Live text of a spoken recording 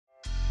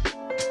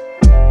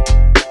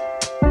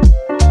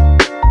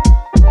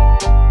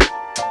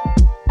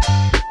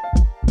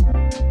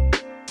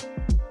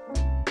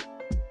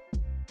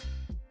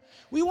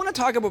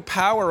talk about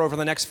power over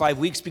the next 5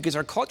 weeks because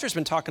our culture's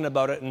been talking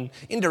about it, and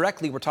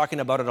indirectly we're talking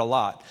about it a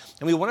lot.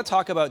 And we want to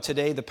talk about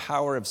today the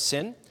power of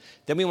sin.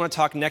 Then we want to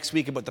talk next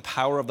week about the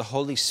power of the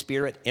Holy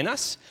Spirit in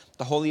us,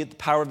 the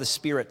power of the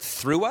Spirit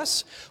through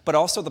us, but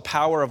also the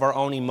power of our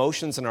own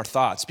emotions and our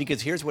thoughts. Because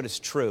here's what is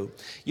true.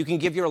 You can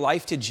give your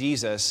life to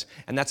Jesus,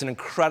 and that's an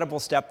incredible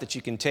step that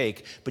you can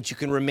take, but you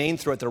can remain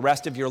throughout the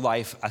rest of your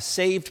life a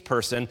saved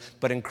person,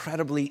 but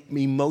incredibly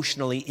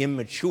emotionally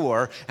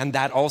immature, and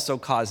that also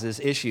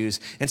causes issues.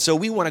 And so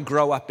we want to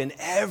grow up in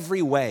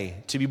every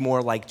way to be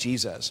more like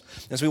Jesus.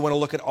 And so we want to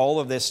look at all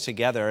of this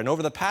together. And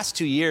over the past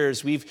 2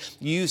 years, we've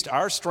used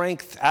our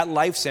strength at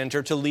Life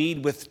Center to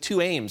lead with two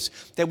aims: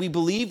 that we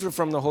believed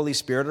from the Holy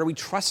Spirit. Are we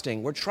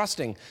trusting? We're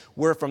trusting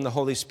we're from the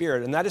Holy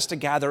Spirit. And that is to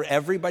gather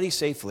everybody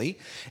safely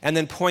and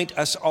then point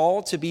us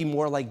all to be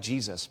more like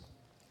Jesus.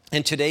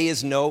 And today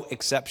is no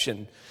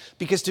exception.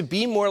 Because to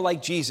be more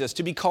like Jesus,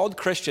 to be called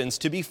Christians,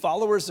 to be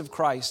followers of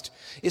Christ,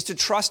 is to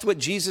trust what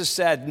Jesus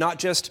said, not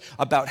just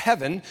about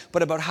heaven,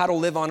 but about how to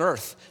live on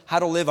earth, how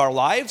to live our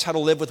lives, how to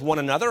live with one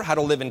another, how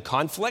to live in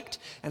conflict,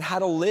 and how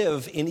to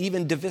live in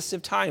even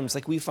divisive times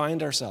like we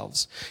find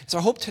ourselves. So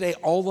I hope today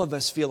all of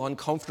us feel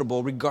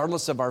uncomfortable,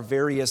 regardless of our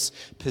various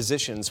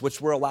positions, which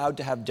we're allowed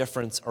to have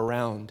difference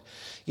around.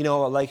 You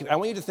know, like, I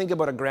want you to think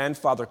about a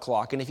grandfather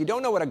clock. And if you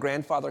don't know what a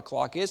grandfather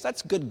clock is,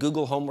 that's good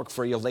Google homework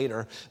for you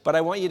later. But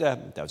I want you to,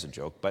 that was a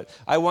joke, but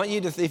I want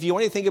you to, if you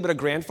want to think about a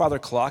grandfather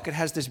clock, it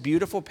has this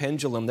beautiful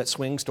pendulum that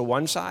swings to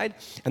one side,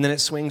 and then it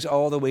swings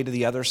all the way to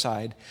the other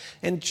side.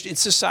 And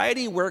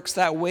society works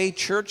that way,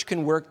 church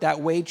can work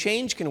that way,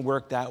 change can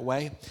work that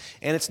way.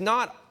 And it's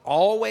not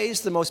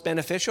always the most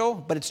beneficial,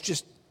 but it's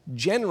just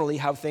generally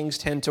how things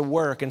tend to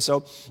work. And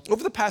so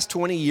over the past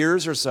 20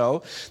 years or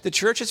so, the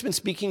church has been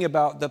speaking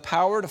about the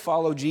power to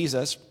follow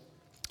Jesus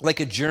like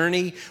a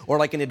journey or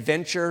like an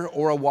adventure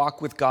or a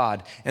walk with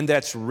God. And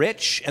that's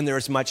rich, and there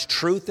is much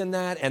truth in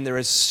that, and there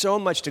is so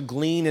much to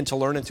glean and to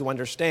learn and to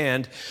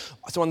understand.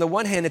 So on the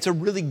one hand, it's a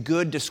really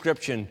good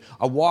description,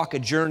 a walk, a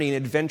journey, an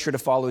adventure to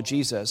follow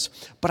Jesus.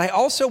 But I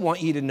also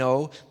want you to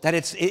know that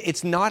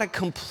it's not a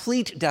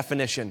complete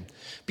definition,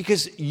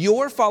 because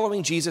your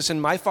following Jesus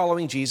and my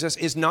following Jesus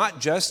is not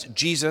just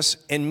Jesus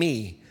and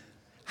me.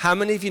 How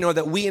many of you know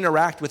that we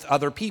interact with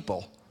other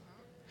people?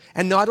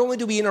 And not only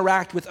do we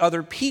interact with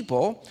other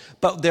people,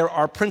 but there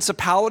are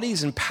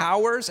principalities and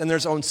powers, and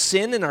there's own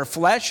sin in our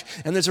flesh,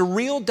 and there's a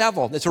real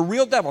devil. It's a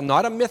real devil,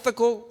 not a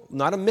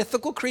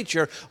mythical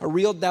creature, a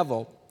real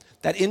devil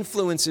that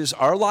influences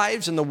our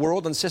lives and the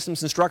world and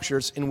systems and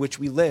structures in which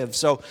we live.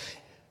 So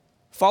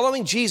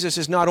following Jesus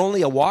is not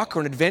only a walk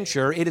or an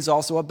adventure, it is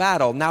also a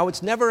battle. Now,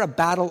 it's never a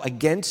battle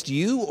against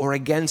you or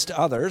against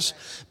others,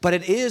 but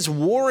it is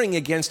warring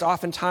against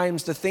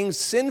oftentimes the things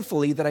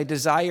sinfully that I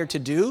desire to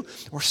do,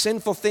 or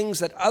sinful things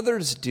that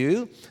others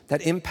do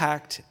that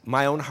impact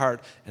my own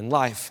heart and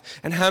life.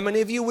 And how many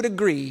of you would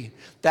agree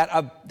that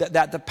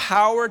the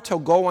power to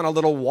go on a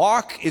little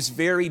walk is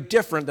very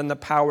different than the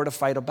power to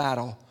fight a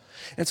battle?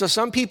 And so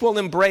some people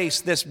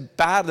embrace this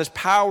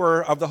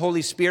power of the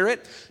Holy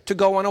Spirit to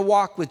go on a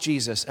walk with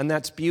Jesus, and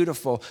that's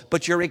beautiful.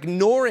 But you're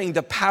ignoring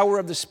the power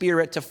of the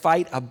Spirit to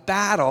fight a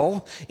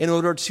battle in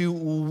order to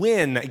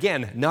win.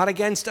 Again, not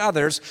against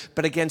others,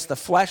 but against the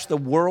flesh, the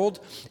world,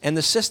 and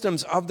the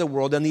systems of the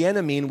world, and the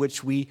enemy in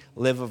which we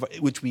live,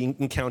 which we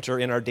encounter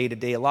in our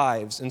day-to-day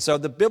lives. And so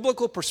the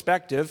biblical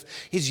perspective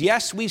is,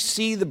 yes, we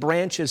see the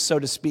branches, so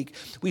to speak.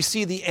 We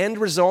see the end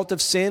result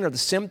of sin or the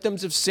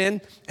symptoms of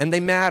sin, and they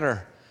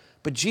matter.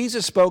 But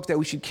Jesus spoke that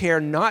we should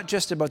care not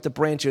just about the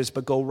branches,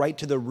 but go right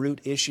to the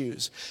root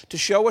issues, to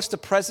show us the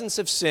presence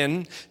of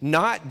sin,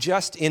 not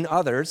just in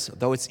others,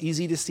 though it's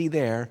easy to see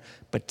there,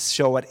 but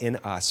show it in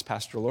us.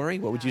 Pastor Lori,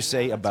 what would you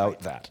say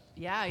about that?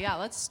 Yeah.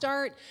 Let's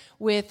start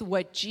with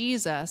what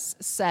Jesus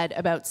said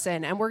about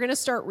sin. And we're going to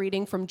start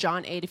reading from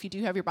John 8. If you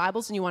do have your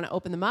Bibles and you want to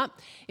open them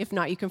up, if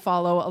not, you can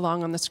follow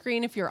along on the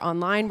screen. If you're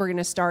online, we're going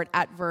to start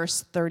at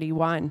verse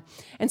 31.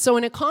 And so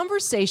in a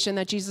conversation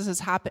that Jesus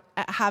is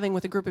having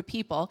with a group of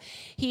people,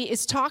 he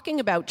is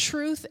talking about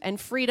truth and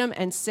freedom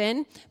and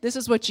sin. This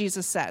is what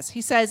Jesus says.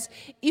 He says,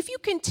 "If you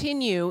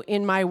continue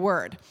in my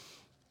word."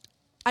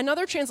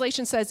 Another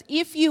translation says,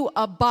 "If you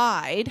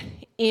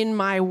abide in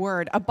my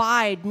word."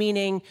 Abide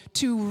meaning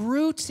to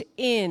root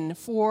in,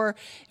 for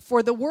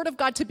the word of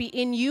God to be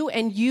in you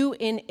and you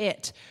in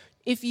it.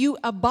 If you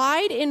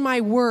abide in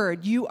my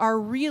word, you are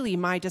really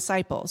my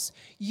disciples.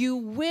 You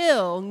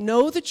will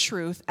know the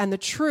truth, and the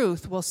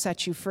truth will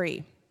set you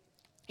free.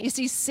 You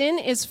see, sin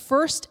is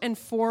first and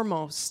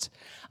foremost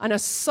an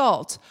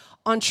assault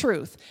on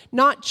truth,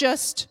 not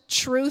just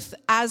truth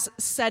as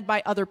said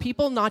by other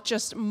people, not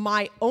just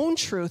my own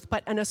truth,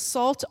 but an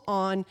assault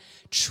on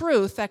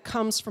truth that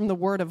comes from the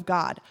Word of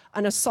God,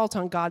 an assault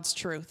on God's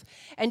truth.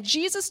 And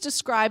Jesus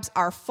describes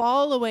our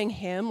following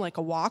him like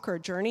a walk or a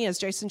journey, as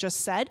Jason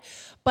just said,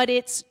 but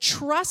it's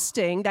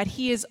trusting that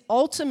he is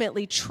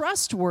ultimately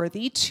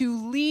trustworthy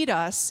to lead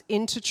us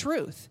into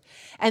truth.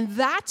 And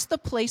that's the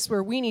place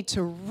where we need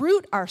to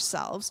root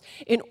ourselves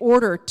in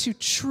order to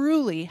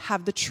truly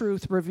have the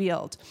truth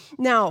revealed.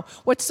 Now,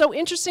 what's so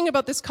interesting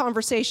about this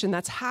conversation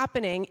that's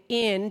happening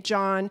in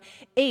John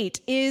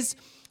 8 is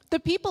the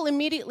people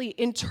immediately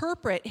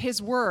interpret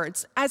his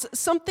words as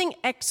something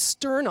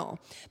external.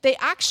 They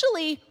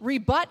actually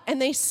rebut and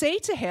they say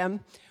to him,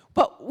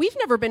 but we've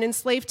never been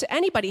enslaved to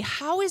anybody.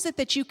 How is it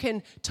that you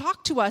can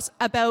talk to us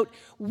about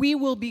we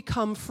will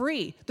become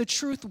free? The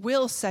truth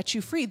will set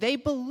you free. They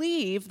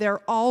believe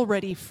they're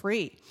already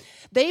free.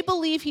 They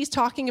believe he's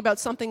talking about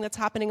something that's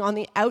happening on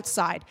the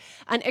outside,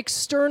 an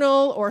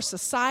external or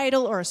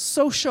societal or a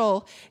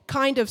social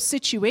kind of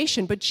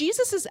situation. But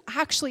Jesus is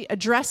actually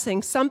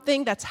addressing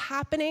something that's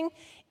happening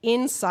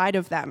inside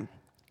of them.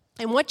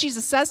 And what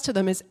Jesus says to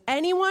them is,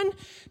 anyone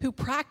who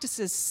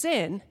practices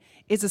sin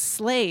is a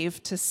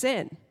slave to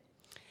sin.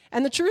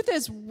 And the truth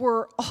is,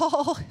 we're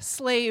all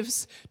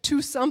slaves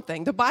to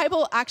something. The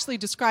Bible actually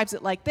describes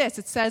it like this.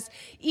 It says,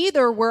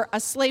 either we're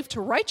a slave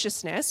to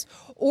righteousness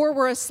or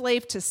we're a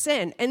slave to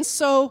sin. And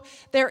so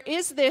there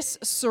is this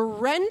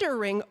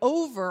surrendering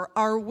over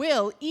our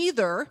will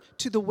either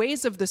to the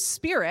ways of the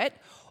Spirit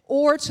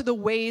or to the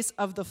ways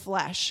of the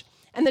flesh.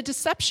 And the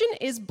deception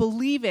is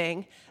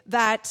believing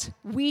that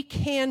we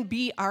can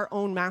be our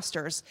own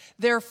masters,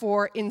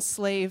 therefore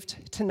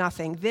enslaved to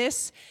nothing.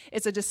 This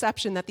is a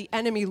deception that the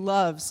enemy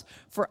loves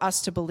for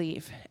us to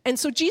believe. And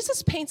so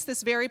Jesus paints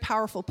this very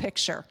powerful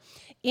picture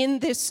in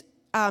this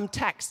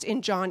text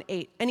in John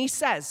 8. And he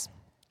says,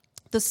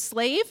 the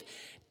slave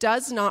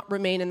does not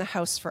remain in the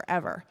house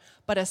forever,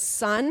 but a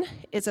son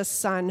is a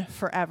son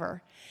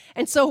forever.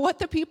 And so what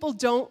the people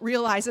don't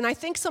realize, and I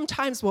think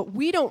sometimes what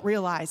we don't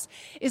realize,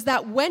 is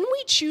that when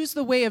we choose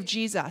the way of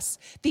Jesus,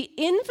 the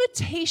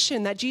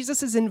invitation that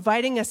Jesus is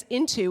inviting us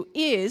into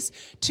is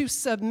to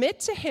submit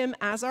to him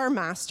as our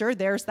master.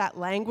 There's that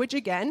language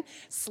again,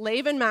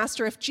 slave and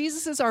master. If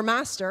Jesus is our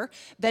master,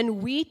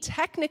 then we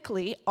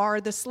technically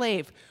are the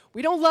slave.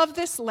 We don't love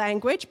this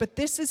language, but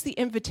this is the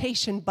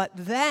invitation. But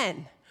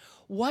then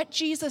what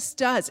Jesus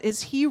does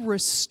is he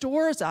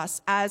restores us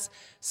as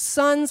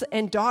sons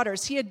and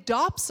daughters. He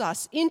adopts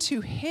us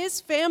into his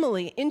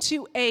family,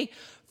 into a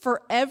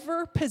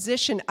forever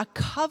position, a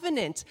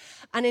covenant,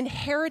 an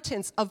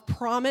inheritance of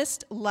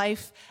promised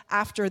life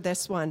after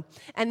this one.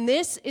 And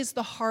this is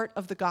the heart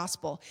of the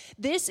gospel.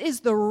 This is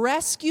the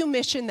rescue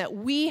mission that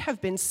we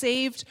have been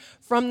saved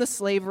from the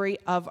slavery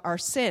of our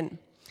sin.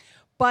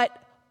 But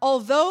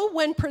although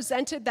when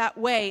presented that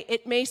way,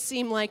 it may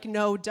seem like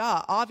no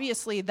duh.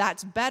 Obviously,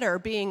 that's better.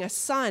 Being a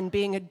son,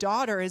 being a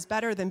daughter is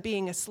better than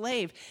being a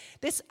slave.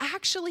 This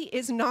actually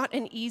is not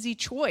an easy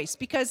choice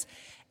because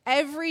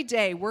every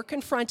day we're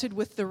confronted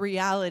with the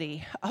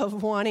reality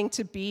of wanting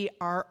to be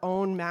our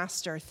own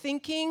master,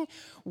 thinking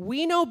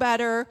we know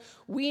better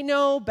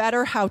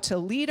how to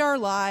lead our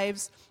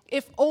lives.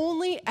 If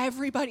only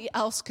everybody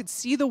else could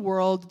see the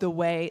world the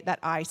way that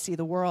I see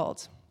the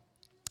world.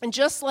 And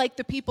just like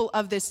the people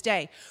of this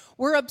day,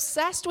 we're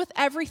obsessed with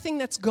everything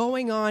that's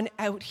going on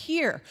out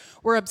here.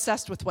 We're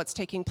obsessed with what's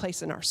taking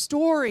place in our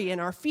story and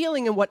our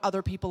feeling and what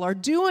other people are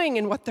doing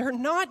and what they're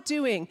not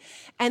doing.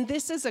 And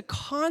this is a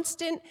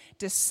constant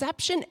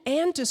deception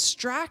and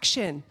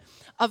distraction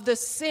of the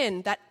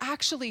sin that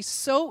actually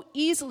so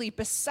easily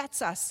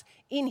besets us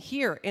in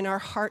here, in our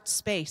heart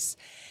space.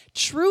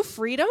 True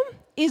freedom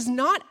is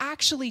not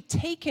actually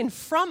taken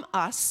from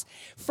us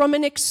from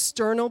an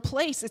external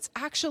place. It's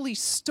actually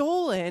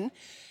stolen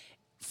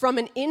from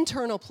an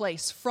internal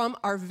place, from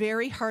our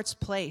very heart's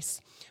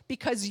place,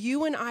 because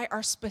you and I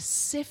are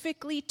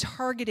specifically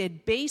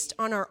targeted based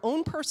on our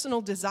own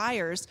personal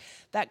desires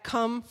that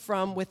come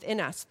from within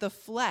us, the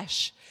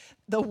flesh,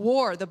 the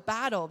war, the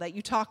battle that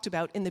you talked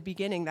about in the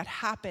beginning that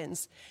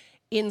happens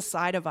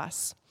inside of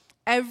us.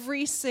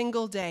 Every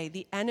single day,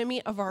 the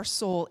enemy of our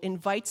soul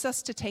invites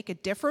us to take a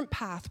different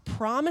path,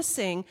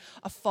 promising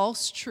a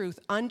false truth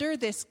under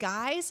this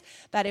guise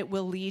that it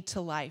will lead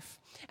to life.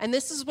 And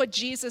this is what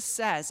Jesus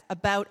says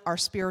about our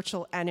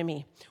spiritual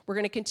enemy. We're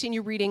going to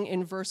continue reading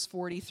in verse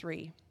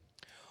 43.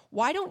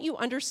 Why don't you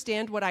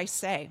understand what I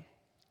say?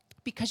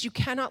 Because you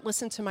cannot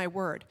listen to my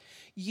word.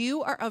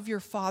 You are of your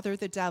father,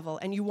 the devil,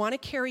 and you want to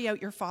carry out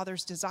your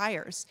father's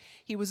desires.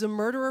 He was a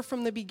murderer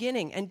from the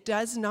beginning and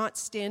does not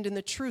stand in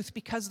the truth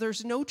because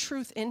there's no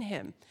truth in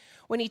him.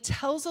 When he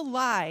tells a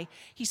lie,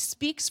 he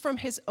speaks from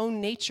his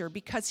own nature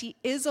because he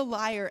is a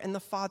liar and the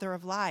father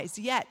of lies.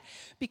 Yet,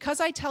 because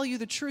I tell you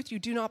the truth, you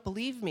do not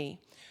believe me.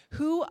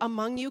 Who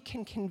among you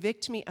can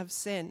convict me of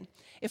sin?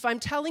 If I'm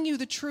telling you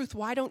the truth,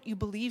 why don't you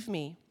believe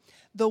me?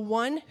 The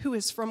one who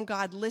is from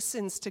God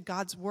listens to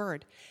God's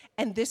word.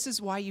 And this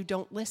is why you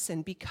don't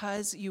listen,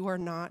 because you are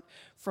not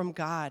from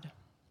God.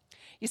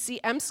 You see,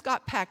 M.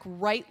 Scott Peck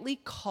rightly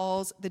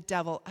calls the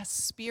devil a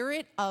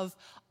spirit of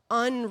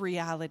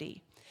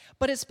unreality.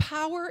 But his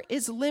power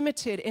is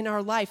limited in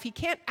our life. He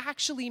can't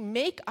actually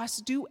make us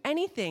do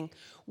anything.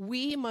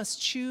 We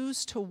must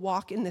choose to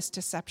walk in this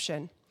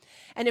deception.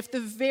 And if the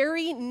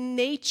very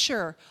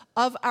nature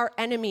of our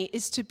enemy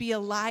is to be a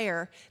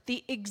liar,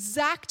 the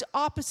exact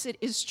opposite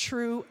is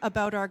true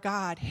about our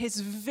God. His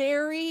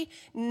very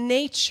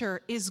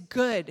nature is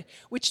good,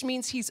 which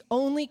means he's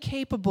only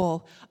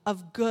capable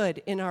of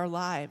good in our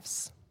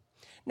lives.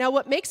 Now,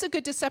 what makes a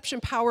good deception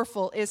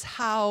powerful is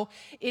how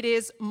it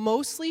is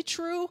mostly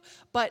true,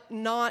 but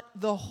not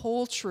the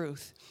whole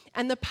truth.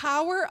 And the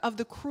power of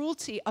the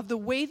cruelty of the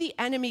way the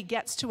enemy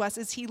gets to us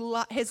is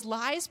his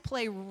lies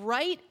play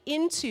right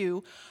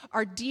into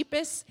our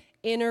deepest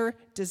inner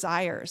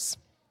desires.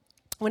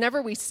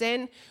 Whenever we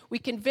sin, we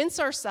convince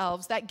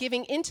ourselves that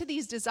giving into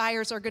these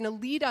desires are going to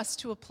lead us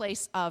to a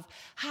place of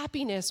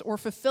happiness or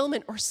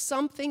fulfillment or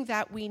something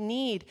that we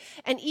need.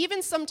 And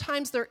even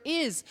sometimes there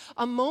is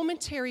a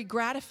momentary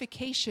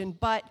gratification,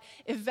 but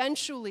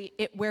eventually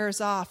it wears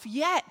off.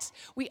 Yet,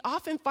 we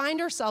often find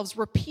ourselves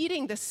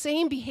repeating the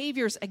same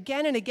behaviors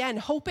again and again,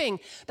 hoping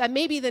that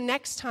maybe the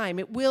next time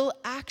it will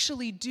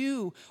actually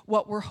do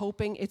what we're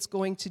hoping it's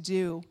going to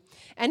do.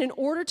 And in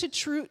order to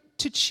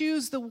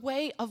choose the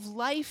way of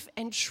life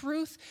and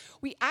truth,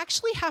 we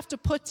actually have to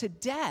put to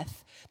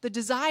death the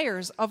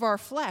desires of our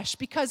flesh,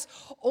 because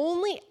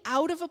only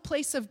out of a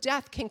place of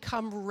death can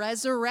come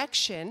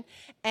resurrection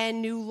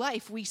and new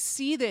life. We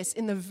see this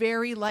in the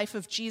very life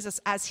of Jesus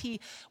as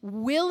he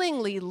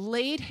willingly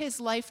laid his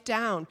life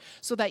down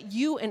so that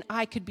you and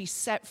I could be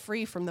set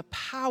free from the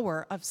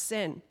power of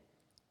sin.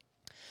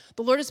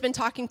 The Lord has been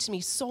talking to me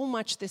so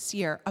much this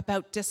year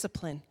about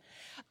discipline,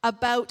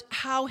 about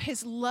how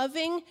his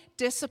loving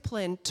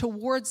discipline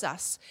towards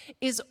us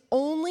is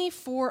only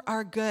for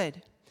our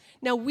good.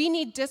 Now, we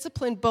need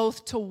discipline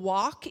both to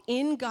walk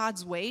in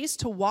God's ways,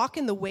 to walk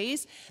in the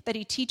ways that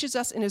he teaches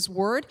us in his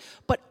word,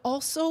 but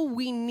also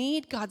we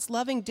need God's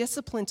loving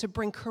discipline to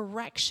bring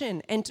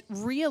correction and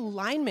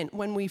realignment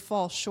when we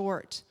fall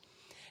short.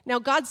 Now,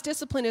 God's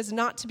discipline is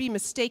not to be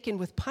mistaken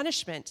with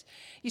punishment.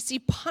 You see,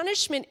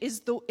 punishment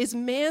is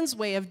man's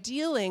way of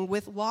dealing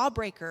with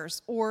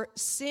lawbreakers or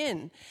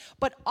sin.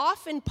 But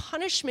often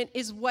punishment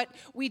is what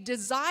we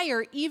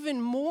desire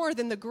even more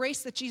than the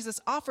grace that Jesus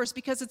offers,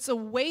 because it's a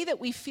way that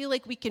we feel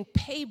like we can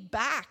pay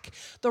back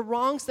the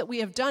wrongs that we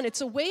have done.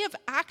 It's a way of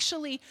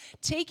actually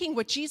taking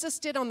what Jesus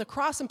did on the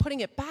cross and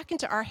putting it back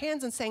into our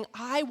hands and saying,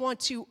 I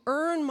want to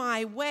earn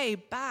my way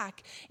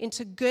back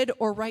into good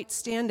or right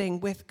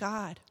standing with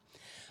God.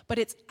 But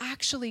it's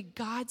actually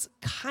God's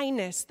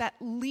kindness that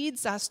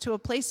leads us to a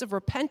place of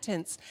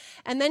repentance.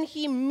 And then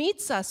he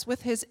meets us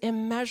with his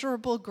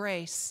immeasurable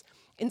grace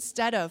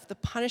instead of the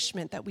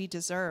punishment that we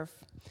deserve.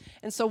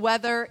 And so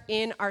whether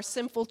in our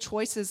sinful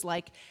choices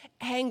like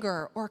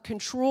anger or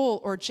control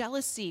or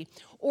jealousy,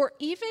 or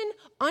even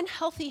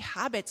unhealthy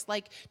habits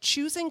like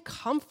choosing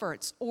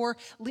comforts or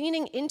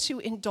leaning into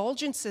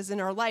indulgences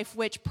in our life,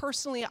 which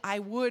personally I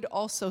would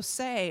also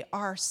say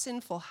are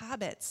sinful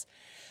habits,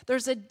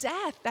 there's a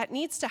death that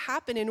needs to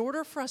happen in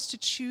order for us to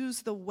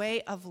choose the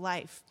way of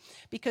life,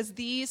 because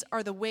these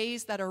are the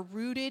ways that are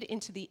rooted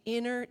into the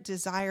inner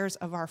desires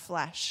of our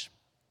flesh.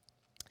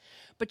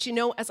 But you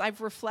know, as I've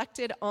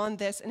reflected on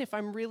this, and if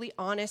I'm really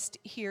honest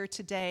here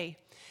today,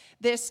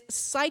 this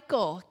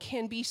cycle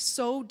can be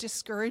so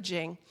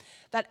discouraging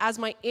that as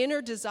my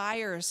inner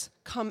desires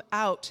come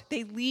out,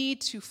 they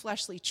lead to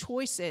fleshly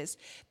choices.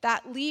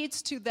 That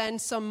leads to then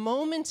some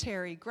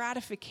momentary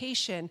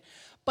gratification,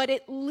 but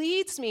it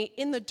leads me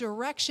in the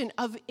direction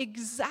of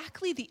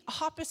exactly the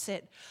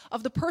opposite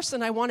of the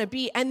person I want to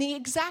be, and the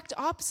exact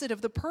opposite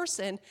of the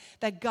person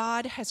that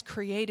God has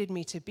created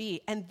me to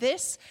be. And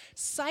this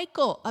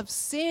cycle of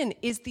sin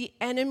is the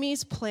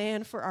enemy's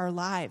plan for our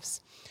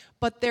lives.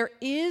 But there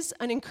is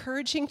an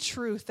encouraging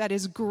truth that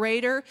is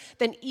greater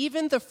than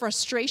even the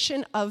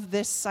frustration of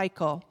this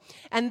cycle.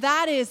 And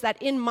that is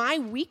that in my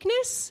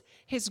weakness,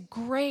 his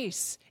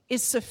grace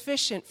is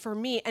sufficient for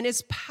me, and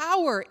his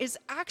power is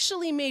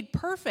actually made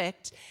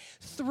perfect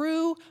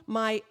through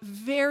my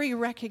very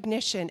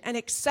recognition and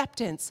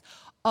acceptance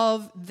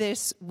of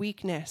this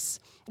weakness.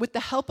 With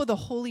the help of the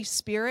Holy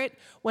Spirit,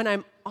 when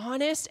I'm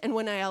honest and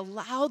when I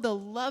allow the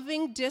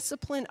loving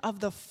discipline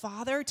of the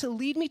Father to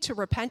lead me to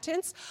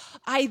repentance,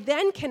 I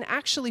then can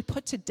actually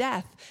put to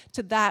death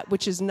to that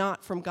which is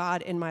not from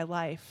God in my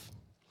life.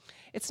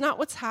 It's not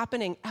what's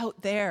happening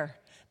out there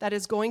that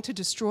is going to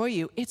destroy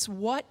you. It's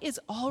what is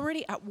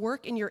already at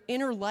work in your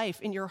inner life,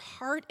 in your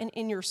heart and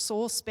in your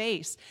soul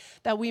space,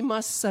 that we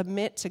must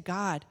submit to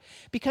God.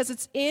 Because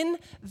it's in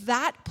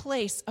that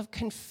place of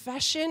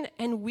confession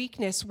and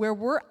weakness where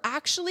we're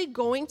actually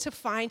going to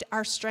find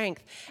our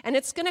strength. And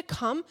it's going to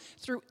come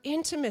through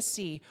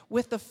intimacy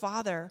with the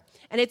Father.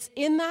 And it's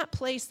in that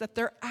place that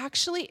there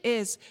actually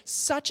is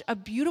such a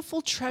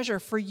beautiful treasure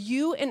for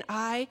you and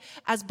I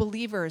as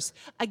believers,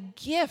 a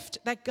gift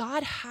that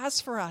God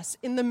has for us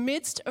in the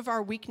midst of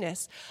our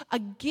weakness, a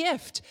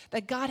gift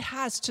that God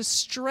has to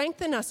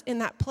strengthen us in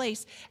that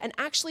place and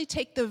actually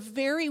take the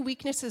very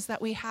weaknesses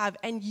that we have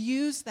and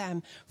use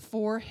them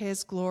for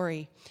his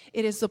glory.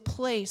 It is the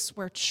place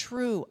where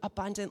true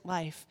abundant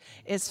life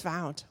is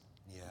found.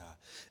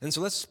 And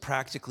so let's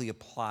practically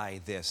apply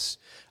this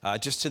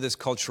just to this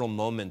cultural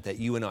moment that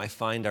you and I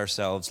find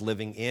ourselves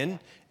living in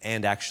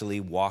and actually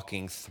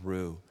walking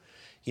through.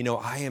 You know,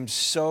 I am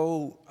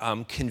so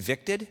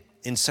convicted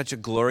in such a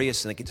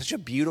glorious and in such a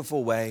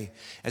beautiful way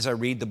as I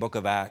read the book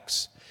of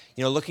Acts.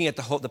 You know, looking at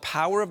the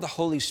power of the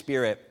Holy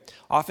Spirit,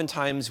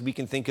 oftentimes we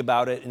can think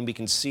about it and we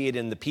can see it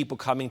in the people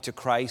coming to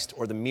Christ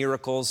or the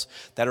miracles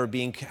that are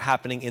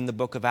happening in the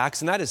book of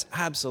Acts, and that is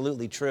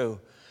absolutely true.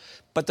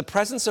 But the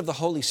presence of the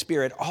Holy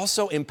Spirit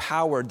also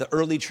empowered the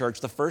early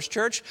church, the first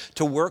church,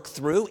 to work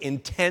through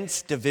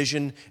intense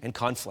division and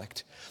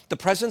conflict. The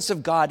presence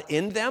of God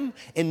in them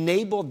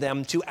enabled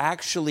them to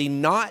actually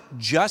not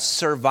just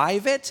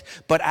survive it,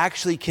 but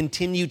actually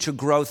continue to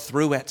grow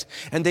through it.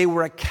 And they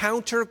were a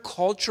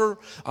counterculture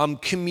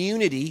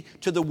community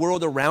to the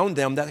world around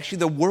them, that actually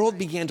the world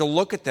began to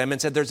look at them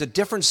and said, there's a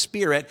different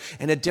spirit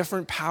and a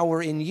different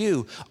power in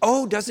you.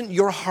 Oh, doesn't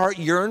your heart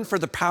yearn for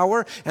the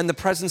power and the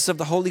presence of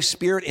the Holy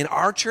Spirit in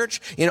our church,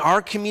 in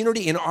our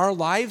community, in our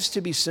lives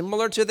to be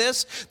similar to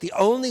this? The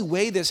only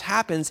way this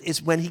happens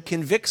is when he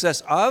convicts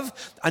us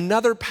of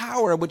another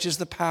power, which is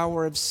the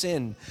power of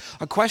sin.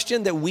 A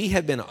question that we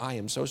have been, I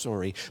am so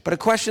sorry, but a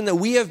question that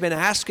we have been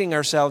asking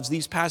ourselves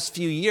these past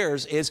few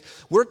years is,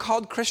 we're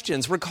called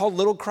Christians, we're called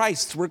little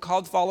Christs, we're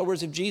called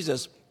followers of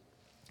Jesus.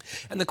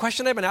 And the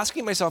question I've been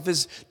asking myself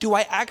is, do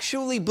I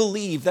actually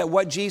believe that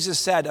what Jesus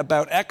said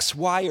about X,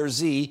 Y, or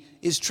Z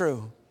is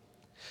true?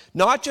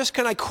 Not just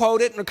can I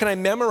quote it or can I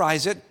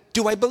memorize it,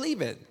 do I believe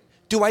it?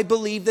 Do I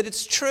believe that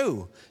it's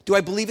true? Do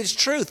I believe it's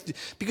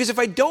truth? Because if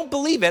I don't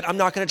believe it, I'm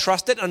not going to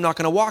trust it, I'm not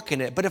going to walk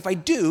in it. But if I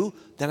do,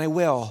 then I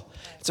will.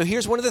 So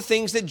here's one of the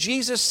things that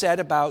Jesus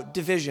said about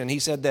division. He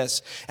said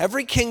this: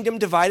 every kingdom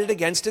divided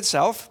against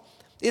itself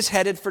is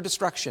headed for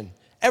destruction.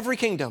 Every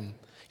kingdom.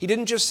 He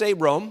didn't just say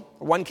Rome,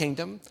 or one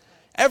kingdom.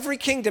 Every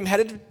kingdom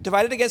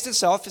divided against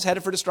itself is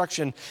headed for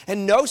destruction.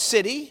 And no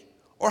city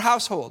or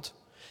household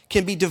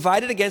can be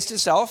divided against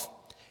itself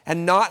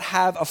and not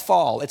have a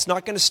fall. It's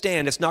not going to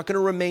stand. It's not going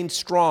to remain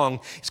strong.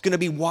 It's going to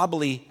be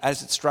wobbly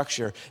as its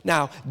structure.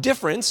 Now,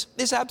 difference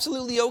is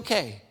absolutely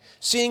okay.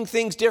 Seeing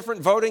things different,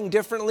 voting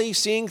differently,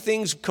 seeing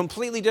things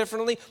completely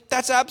differently,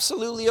 that's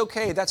absolutely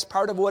okay. That's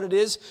part of what it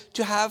is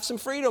to have some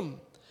freedom.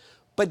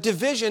 But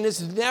division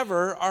is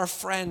never our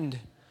friend.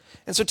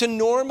 And so to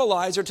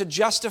normalize or to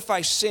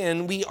justify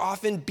sin, we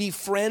often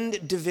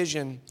befriend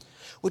division,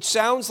 which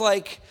sounds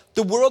like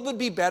the world would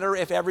be better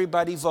if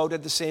everybody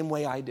voted the same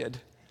way I did.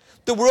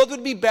 The world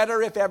would be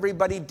better if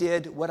everybody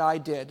did what I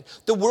did.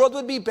 The world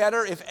would be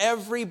better if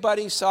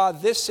everybody saw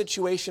this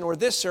situation or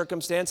this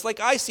circumstance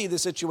like I see the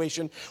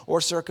situation or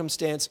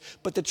circumstance.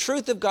 But the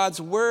truth of God's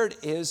word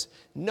is,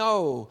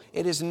 no,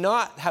 it is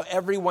not how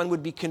everyone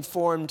would be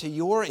conformed to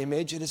your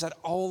image. It is that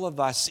all of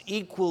us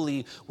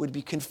equally would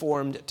be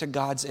conformed to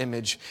God's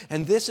image.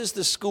 And this is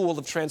the school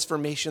of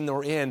transformation that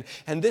we're in.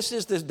 And this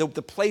is the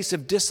place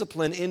of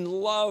discipline in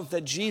love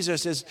that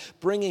Jesus is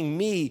bringing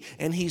me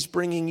and he's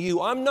bringing you.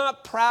 I'm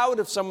not proud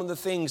of some of the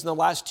things in the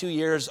last 2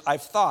 years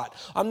I've thought.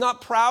 I'm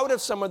not proud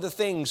of some of the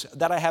things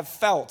that I have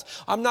felt.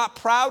 I'm not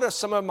proud of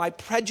some of my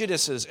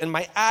prejudices and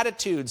my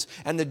attitudes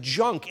and the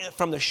junk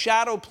from the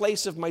shadow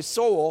place of my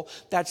soul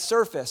that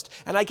surfaced.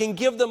 And I can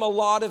give them a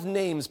lot of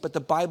names, but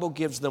the Bible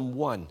gives them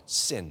one: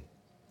 sin.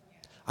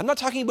 I'm not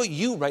talking about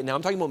you right now.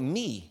 I'm talking about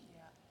me.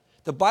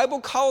 The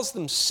Bible calls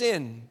them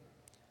sin.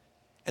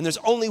 And there's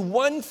only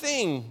one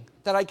thing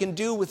that I can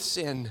do with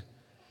sin,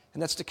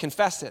 and that's to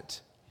confess it,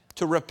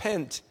 to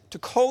repent, to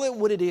call it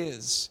what it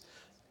is,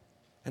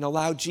 and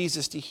allow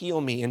Jesus to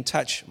heal me and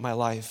touch my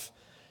life.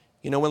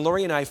 You know, when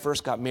Lori and I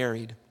first got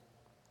married,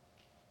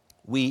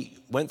 we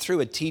went through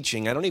a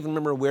teaching. I don't even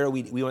remember where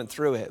we went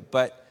through it,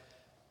 but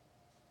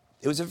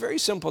it was a very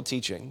simple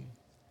teaching.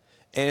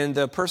 And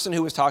the person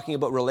who was talking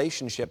about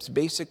relationships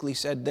basically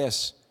said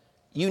this: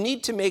 you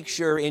need to make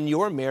sure in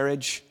your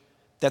marriage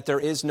that there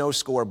is no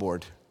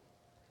scoreboard.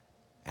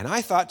 And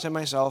I thought to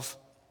myself,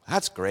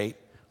 that's great.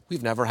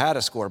 We've never had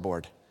a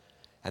scoreboard.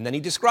 And then he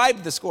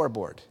described the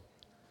scoreboard.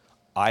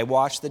 I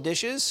wash the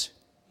dishes,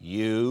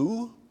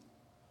 you,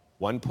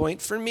 1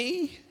 point for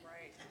me.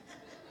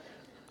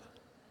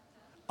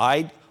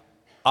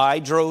 I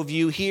drove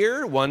you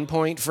here, 1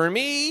 point for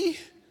me.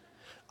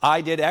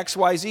 I did X,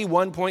 Y, Z,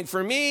 1 point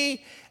for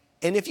me.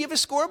 And if you have a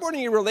scoreboard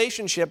in your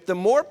relationship, the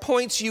more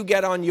points you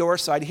get on your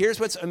side, here's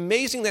what's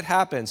amazing that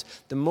happens.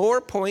 The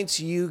more points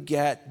you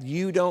get,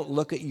 you don't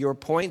look at your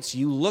points.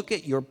 You look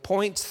at your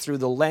points through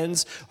the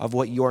lens of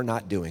what you're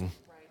not doing.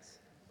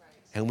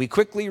 And we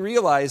quickly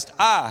realized,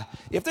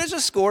 if there's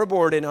a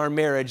scoreboard in our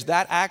marriage,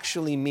 that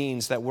actually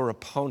means that we're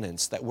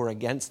opponents, that we're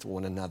against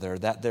one another,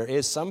 that there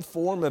is some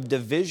form of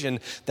division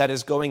that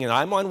is going on.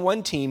 I'm on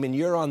one team and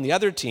you're on the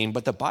other team,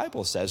 but the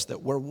Bible says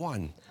that we're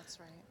one. That's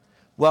right.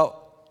 Well,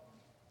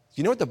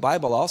 you know what the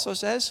Bible also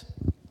says?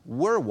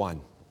 We're one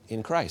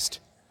in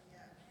Christ.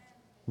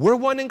 We're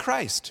one in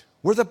Christ.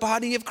 We're the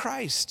body of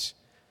Christ.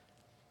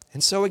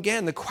 And so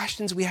again, the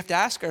questions we have to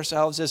ask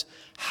ourselves is,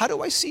 how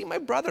do I see my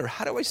brother?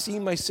 How do I see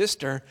my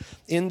sister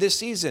in this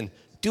season?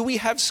 Do we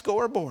have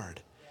scoreboard?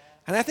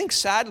 And I think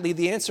sadly,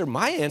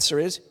 my answer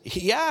is,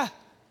 yeah.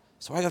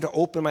 So I have to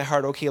open my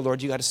heart. Okay,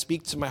 Lord, you got to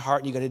speak to my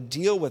heart and you got to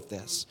deal with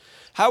this.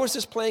 How is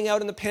this playing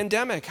out in the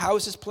pandemic? How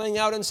is this playing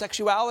out in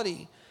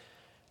sexuality?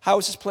 How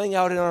is this playing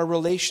out in our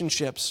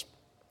relationships?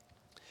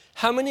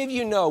 How many of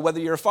you know, whether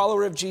you're a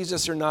follower of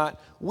Jesus or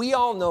not, we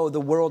all know the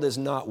world is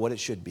not what it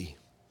should be.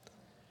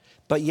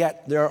 But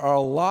yet there are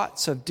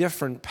lots of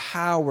different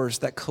powers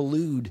that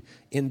collude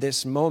in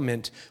this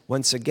moment,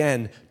 once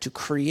again, to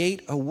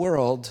create a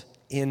world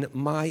in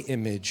my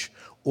image,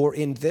 or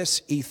in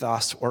this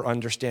ethos or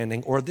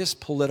understanding, or this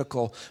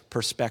political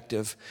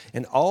perspective.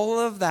 And all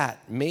of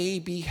that may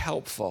be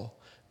helpful,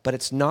 but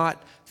it's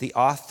not the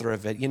author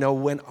of it. You know,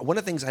 one of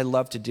the things I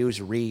love to do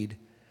is read.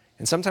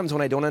 And sometimes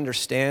when I don't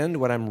understand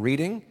what I'm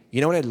reading,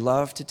 you know what I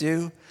love to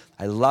do?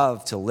 I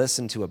love to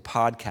listen to a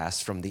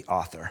podcast from the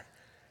author.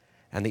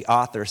 And the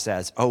author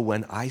says, oh,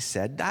 when I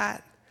said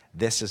that,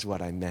 this is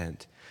what I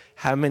meant.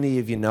 How many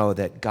of you know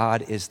that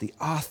God is the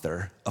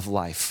author of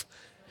life?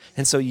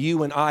 And so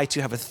you and I,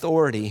 to have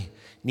authority,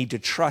 need to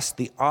trust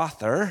the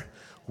author,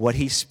 what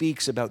he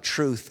speaks about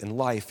truth and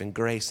life and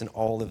grace and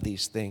all of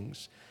these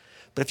things.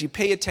 But if you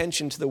pay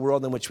attention to the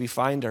world in which we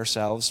find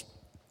ourselves,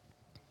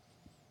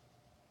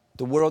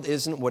 the world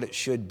isn't what it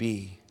should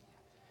be.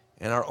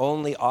 And our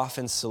only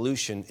often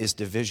solution is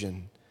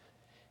division.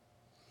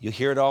 You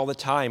hear it all the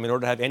time. In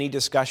order to have any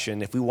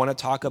discussion, if we want to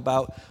talk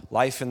about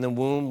life in the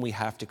womb, we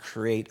have to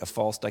create a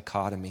false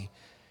dichotomy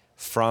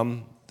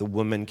from the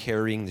woman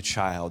carrying the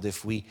child.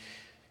 If we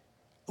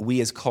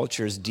as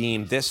cultures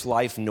deem this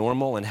life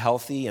normal and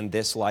healthy and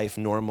this life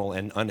normal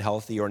and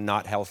unhealthy or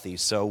not healthy.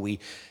 So we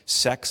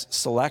sex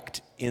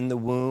select in the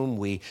womb.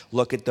 We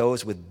look at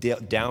those with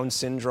Down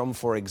syndrome,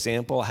 for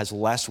example, as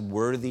less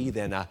worthy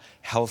than a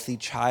healthy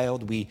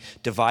child. We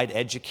divide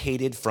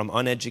educated from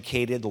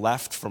uneducated,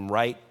 left from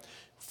right,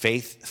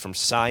 faith from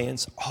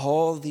science.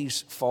 All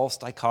these false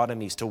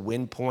dichotomies to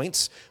win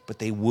points, but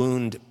they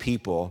wound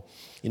people.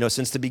 You know,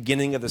 since the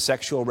beginning of the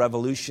sexual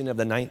revolution of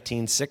the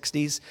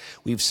 1960s,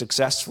 we've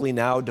successfully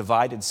now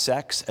divided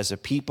sex as a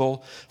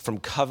people from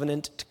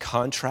covenant to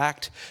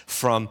contract,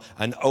 from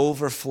an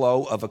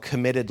overflow of a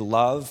committed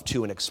love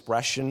to an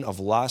expression of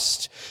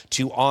lust,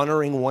 to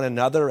honoring one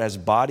another as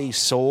body,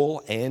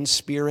 soul, and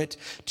spirit,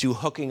 to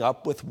hooking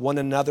up with one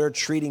another,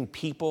 treating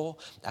people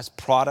as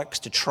products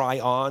to try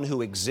on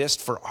who exist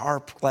for our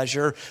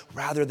pleasure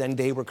rather than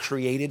they were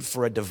created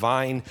for a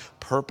divine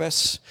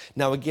purpose.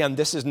 Now, again,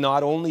 this is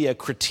not only a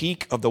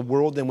critique of the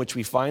world in which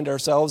we find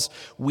ourselves.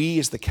 We,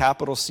 as the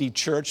capital C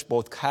Church,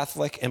 both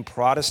Catholic and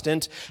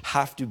Protestant,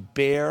 have to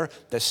bear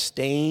the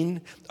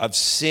stain of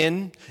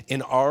sin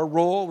in our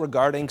role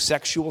regarding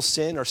sexual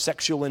sin or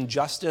sexual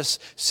injustice,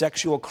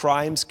 sexual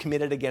crimes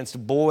committed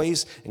against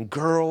boys and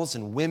girls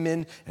and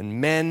women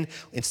and men.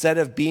 Instead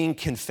of being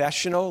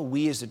confessional,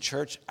 we as a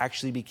church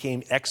actually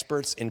became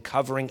experts in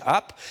covering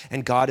up,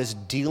 and God is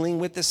dealing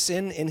with the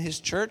sin in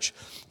his church.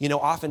 You know,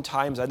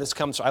 oftentimes,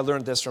 I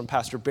learned this from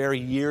Pastor Barry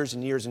years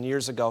and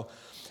years ago.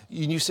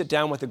 You sit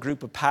down with a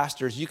group of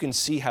pastors, you can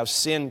see how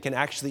sin can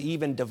actually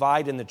even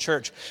divide in the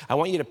church. I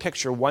want you to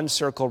picture one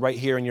circle right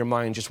here in your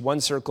mind, just one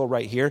circle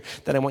right here.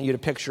 Then I want you to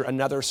picture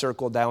another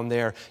circle down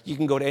there. You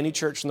can go to any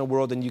church in the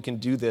world and you can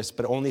do this,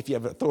 but only if you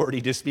have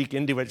authority to speak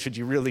into it should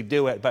you really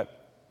do it. But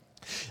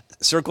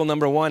circle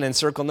number one and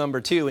circle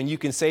number two, and you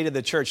can say to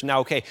the church,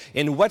 now, okay,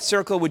 in what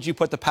circle would you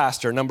put the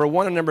pastor, number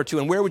one and number two,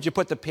 and where would you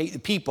put the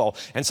people?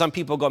 And some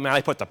people go, man,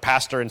 I put the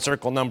pastor in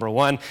circle number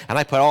one, and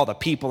I put all the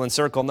people in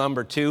circle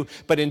number two.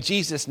 But in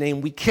Jesus'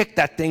 name, we kick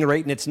that thing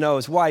right in its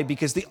nose. Why?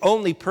 Because the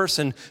only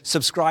person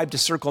subscribed to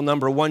circle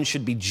number one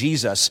should be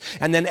Jesus,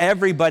 and then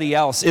everybody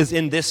else is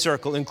in this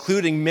circle,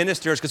 including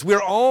ministers, because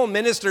we're all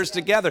ministers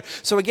together.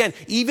 So again,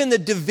 even the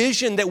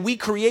division that we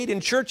create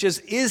in churches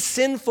is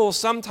sinful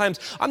sometimes.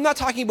 I'm not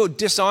talking about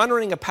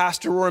dishonoring a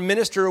pastor or a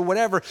minister or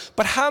whatever,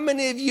 but how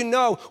many of you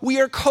know we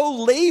are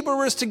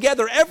co-laborers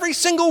together? Every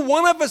single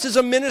one of us is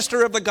a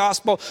minister of the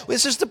gospel.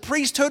 This is the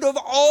priesthood of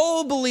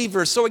all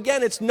believers. So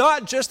again, it's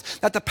not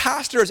just that the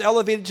pastor is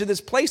elevated to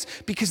this place,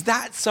 because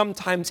that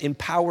sometimes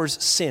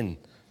empowers sin.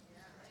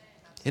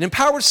 It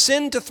empowers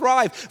sin to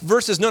thrive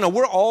versus, no,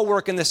 we're all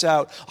working this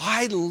out.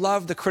 I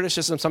love the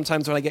criticism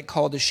sometimes when I get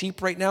called a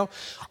sheep right now,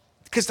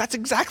 because that's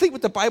exactly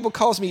what the Bible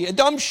calls me, a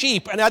dumb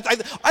sheep. And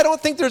I don't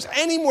think there's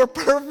any more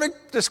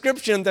perfect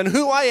description than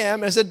who I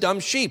am as a dumb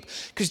sheep.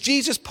 Because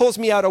Jesus pulls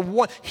me out of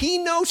one, he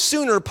no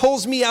sooner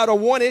pulls me out of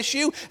one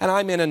issue and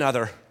I'm in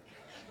another.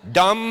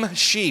 Dumb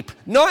sheep.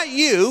 Not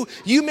you.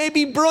 You may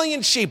be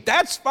brilliant sheep.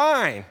 That's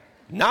fine.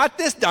 Not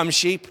this dumb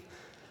sheep.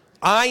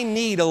 I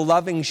need a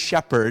loving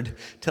shepherd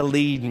to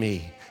lead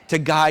me, to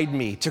guide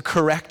me, to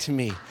correct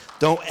me.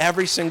 Don't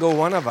every single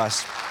one of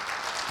us.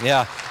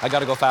 Yeah, I got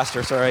to go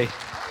faster, sorry.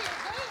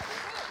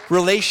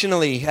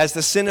 Relationally, as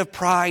the sin of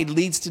pride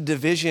leads to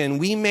division,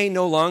 we may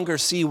no longer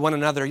see one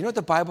another. You know what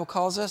the Bible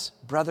calls us?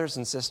 Brothers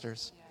and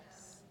sisters.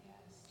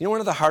 You know one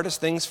of the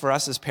hardest things for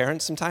us as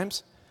parents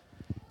sometimes?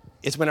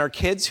 It's when our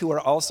kids who are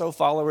also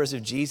followers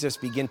of Jesus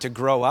begin to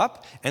grow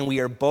up and we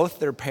are both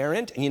their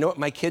parent. And you know what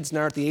my kids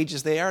now at the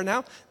ages they are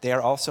now? They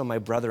are also my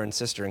brother and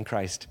sister in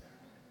Christ.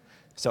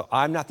 So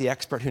I'm not the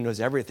expert who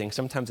knows everything.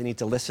 Sometimes I need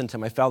to listen to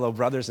my fellow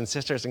brothers and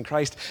sisters in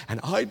Christ. And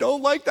I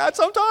don't like that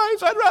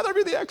sometimes. I'd rather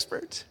be the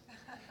expert.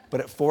 but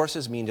it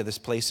forces me into this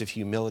place of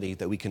humility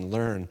that we can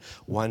learn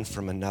one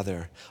from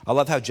another. I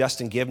love how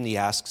Justin Gibney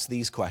asks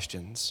these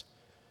questions.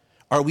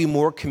 Are we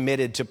more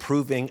committed to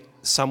proving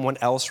someone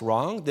else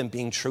wrong than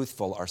being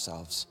truthful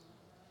ourselves?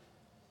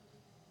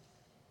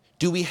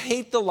 Do we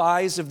hate the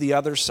lies of the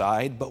other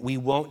side, but we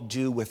won't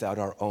do without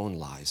our own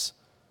lies?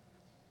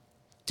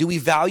 Do we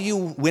value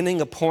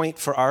winning a point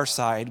for our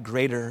side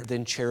greater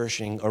than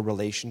cherishing a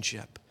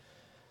relationship?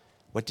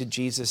 What did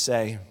Jesus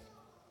say?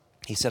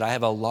 He said, I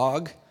have a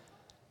log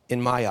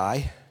in my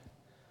eye,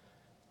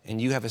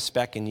 and you have a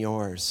speck in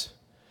yours.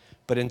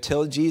 But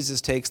until Jesus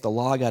takes the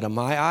log out of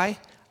my eye,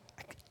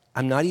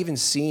 I'm not even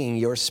seeing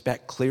your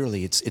speck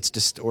clearly. It's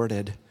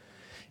distorted.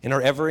 In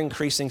our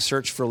ever-increasing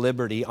search for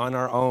liberty on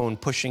our own,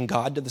 pushing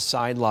God to the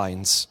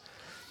sidelines,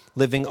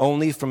 living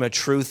only from a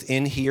truth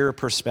in here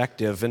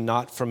perspective and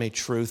not from a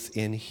truth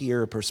in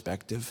here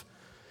perspective.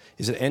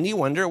 Is it any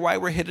wonder why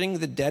we're hitting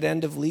the dead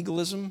end of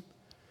legalism?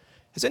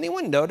 Has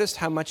anyone noticed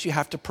how much you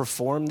have to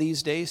perform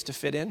these days to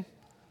fit in?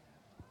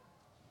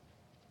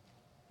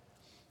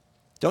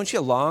 Don't you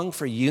long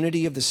for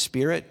unity of the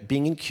Spirit,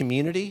 being in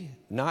community,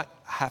 not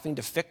having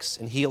to fix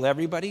and heal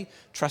everybody,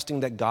 trusting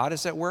that God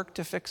is at work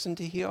to fix and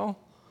to heal?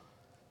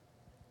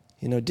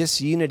 You know,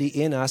 disunity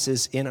in us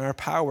is in our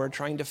power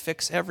trying to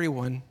fix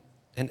everyone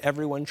and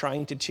everyone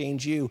trying to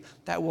change you.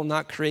 That will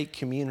not create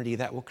community.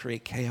 That will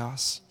create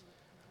chaos.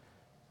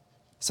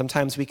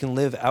 Sometimes we can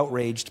live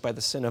outraged by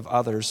the sin of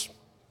others,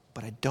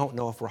 but I don't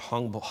know if we're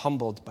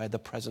humbled by the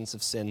presence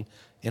of sin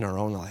in our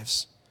own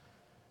lives.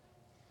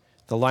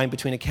 The line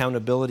between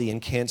accountability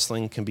and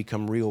canceling can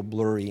become real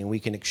blurry, and we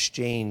can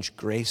exchange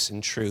grace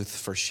and truth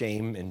for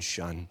shame and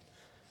shun,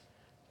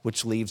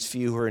 which leaves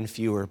fewer and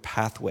fewer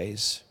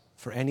pathways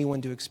for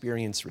anyone to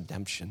experience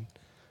redemption.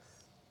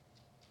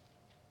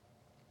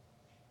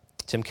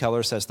 Tim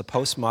Keller says the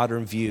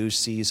postmodern view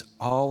sees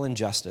all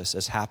injustice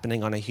as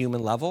happening on a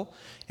human level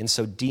and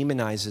so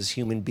demonizes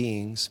human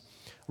beings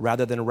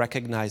rather than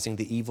recognizing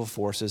the evil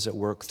forces at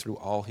work through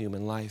all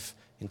human life,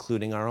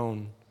 including our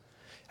own.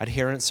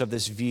 Adherents of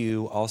this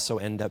view also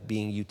end up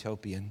being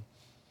utopian.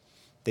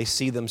 They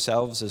see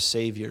themselves as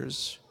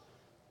saviors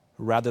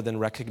rather than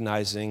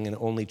recognizing an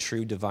only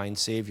true divine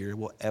Savior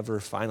will ever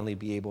finally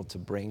be able to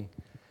bring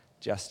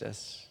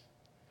justice.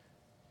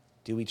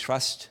 Do we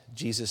trust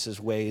Jesus'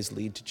 ways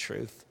lead to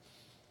truth?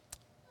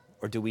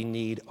 Or do we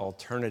need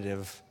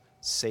alternative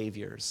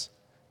saviors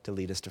to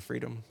lead us to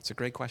freedom? It's a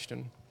great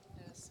question.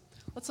 Yes.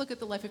 Let's look at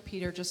the life of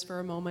Peter just for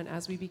a moment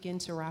as we begin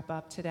to wrap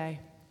up today.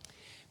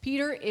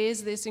 Peter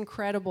is this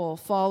incredible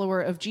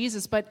follower of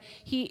Jesus, but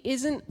he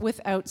isn't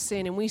without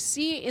sin. And we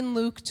see in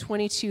Luke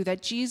 22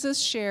 that Jesus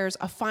shares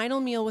a final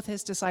meal with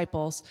his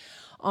disciples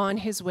on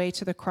his way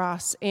to the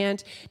cross.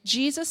 And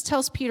Jesus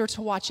tells Peter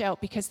to watch out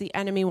because the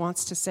enemy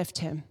wants to sift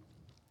him.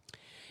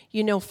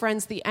 You know,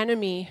 friends, the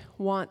enemy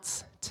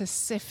wants to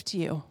sift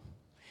you.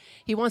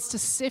 He wants to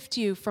sift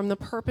you from the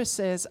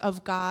purposes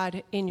of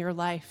God in your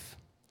life.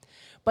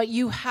 But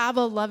you have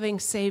a loving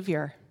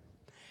Savior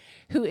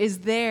who is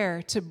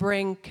there to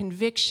bring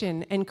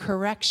conviction and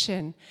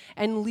correction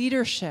and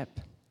leadership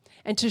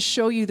and to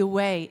show you the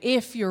way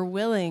if you're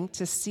willing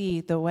to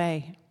see the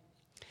way.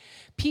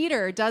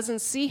 Peter doesn't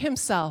see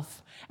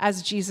himself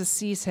as Jesus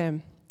sees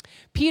him.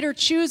 Peter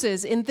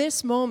chooses in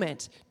this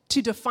moment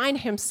to define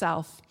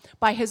himself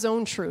by his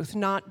own truth,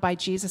 not by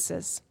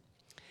Jesus's.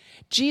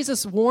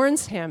 Jesus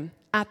warns him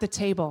at the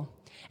table,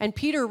 and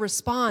Peter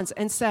responds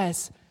and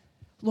says,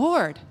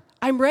 Lord,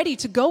 I'm ready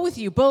to go with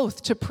you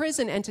both to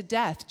prison and to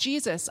death.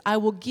 Jesus, I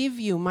will give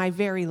you my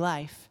very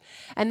life.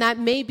 And that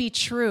may be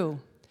true,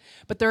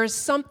 but there is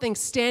something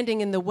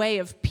standing in the way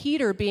of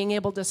Peter being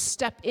able to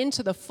step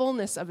into the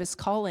fullness of his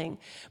calling,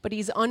 but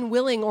he's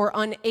unwilling or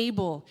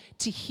unable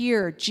to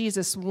hear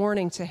Jesus'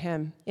 warning to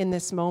him in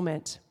this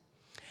moment.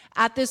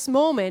 At this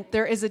moment,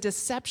 there is a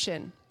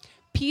deception.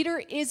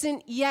 Peter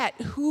isn't yet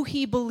who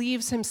he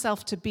believes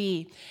himself to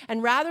be.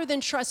 And rather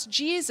than trust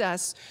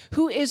Jesus,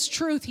 who is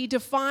truth, he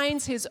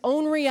defines his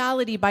own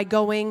reality by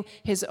going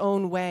his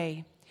own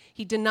way.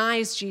 He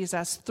denies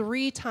Jesus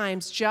 3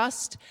 times,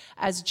 just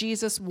as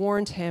Jesus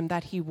warned him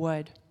that he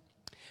would.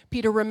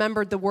 Peter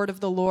remembered the word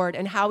of the Lord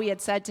and how he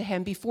had said to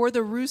him, before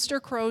the rooster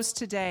crows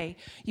today,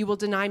 you will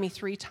deny me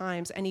 3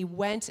 times. And he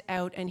went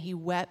out and he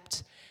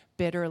wept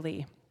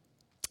bitterly.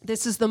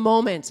 This is the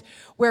moment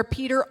where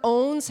Peter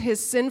owns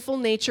his sinful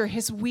nature,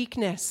 his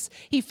weakness.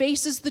 He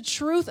faces the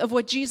truth of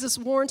what Jesus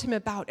warned him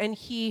about, and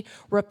he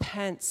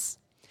repents.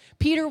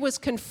 Peter was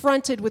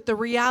confronted with the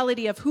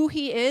reality of who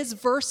he is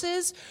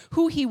versus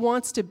who he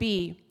wants to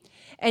be.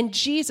 And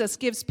Jesus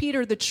gives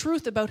Peter the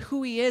truth about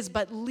who he is,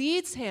 but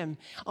leads him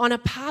on a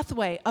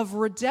pathway of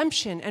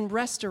redemption and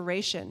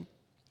restoration.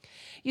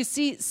 You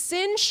see,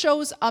 sin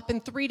shows up in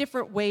 3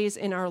 different ways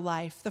in our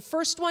life. The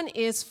first one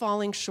is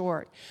falling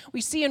short.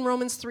 We see in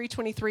Romans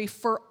 3:23,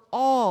 for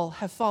all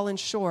have fallen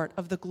short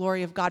of the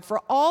glory of God.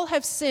 For all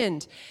have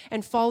sinned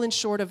and fallen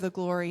short of the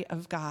glory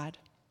of God.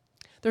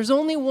 There's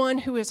only one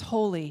who is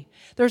holy.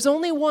 There's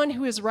only one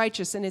who is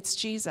righteous, and it's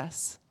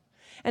Jesus.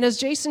 And as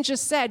Jason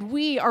just said,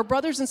 we are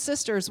brothers and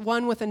sisters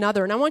one with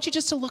another. And I want you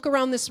just to look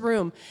around this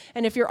room.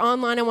 And if you're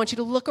online, I want you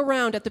to look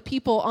around at the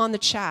people on the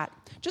chat.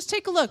 Just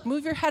take a look.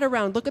 Move your head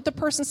around. Look at the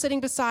person sitting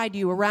beside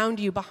you, around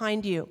you,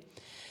 behind you.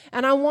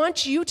 And I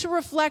want you to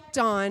reflect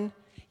on,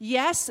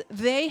 yes,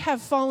 they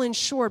have fallen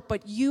short,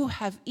 but you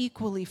have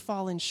equally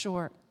fallen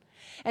short.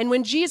 And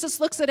when Jesus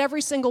looks at every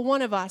single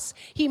one of us,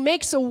 he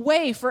makes a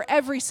way for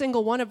every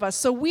single one of us.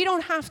 So we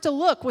don't have to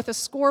look with a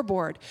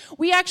scoreboard.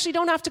 We actually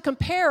don't have to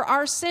compare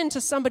our sin to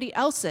somebody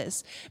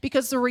else's,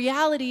 because the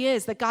reality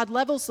is that God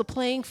levels the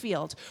playing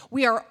field.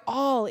 We are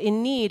all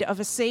in need of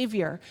a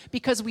Savior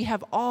because we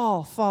have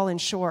all fallen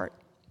short.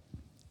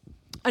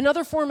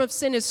 Another form of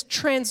sin is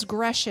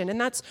transgression,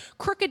 and that's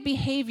crooked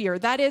behavior.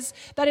 That is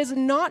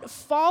not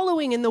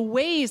following in the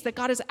ways that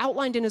God has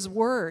outlined in his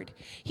word.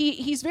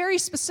 He's very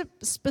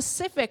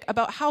specific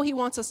about how he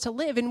wants us to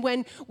live, and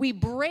when we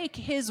break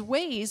his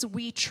ways,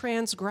 we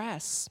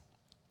transgress.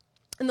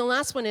 And the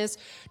last one is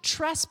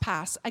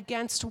trespass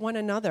against one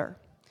another.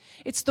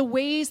 It's the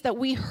ways that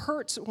we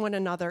hurt one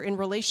another in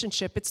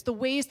relationship. It's the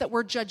ways that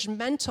we're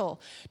judgmental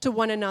to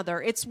one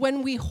another. It's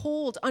when we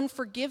hold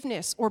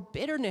unforgiveness or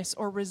bitterness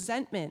or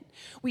resentment.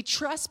 We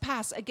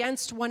trespass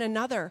against one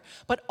another,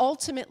 but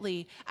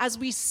ultimately, as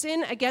we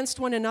sin against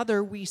one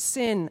another, we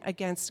sin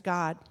against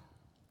God.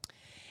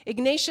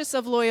 Ignatius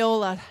of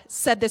Loyola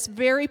said this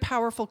very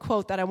powerful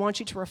quote that I want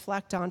you to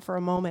reflect on for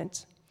a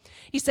moment.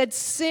 He said,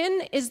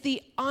 "Sin is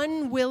the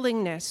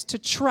unwillingness to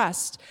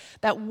trust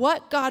that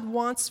what God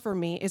wants for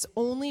me is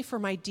only for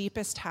my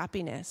deepest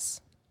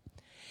happiness."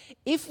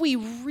 If we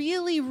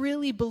really,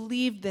 really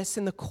believe this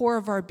in the core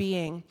of our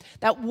being,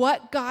 that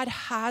what God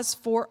has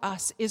for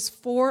us is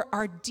for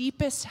our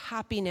deepest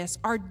happiness,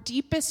 our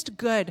deepest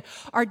good,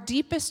 our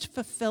deepest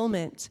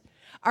fulfillment,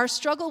 our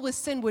struggle with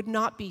sin would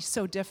not be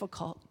so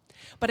difficult.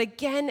 But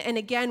again and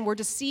again, we're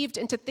deceived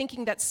into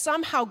thinking that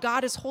somehow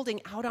God is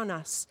holding out on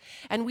us,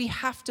 and we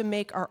have to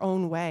make our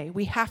own way.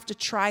 We have to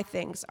try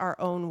things our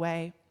own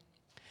way.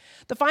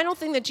 The final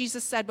thing that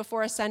Jesus said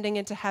before ascending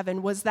into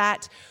heaven was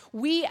that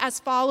we, as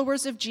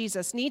followers of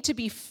Jesus, need to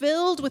be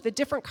filled with a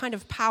different kind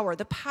of power,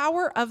 the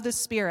power of the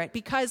Spirit,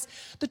 because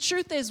the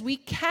truth is we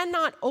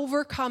cannot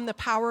overcome the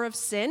power of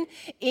sin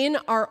in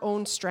our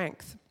own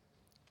strength.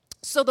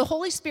 So the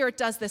Holy Spirit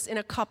does this in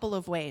a couple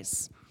of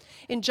ways.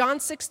 In John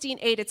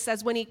 16:8, it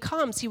says, when he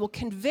comes, he will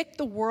convict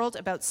the world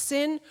about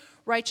sin,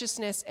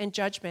 righteousness, and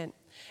judgment.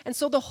 And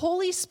so the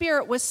Holy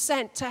Spirit was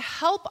sent to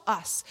help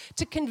us,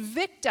 to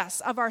convict us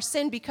of our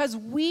sin, because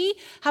we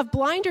have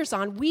blinders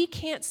on. We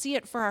can't see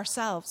it for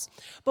ourselves.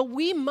 But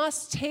we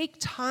must take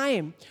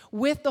time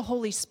with the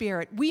Holy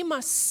Spirit. We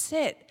must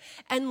sit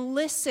and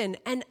listen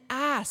and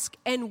ask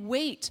and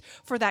wait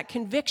for that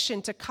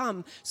conviction to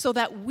come so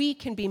that we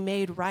can be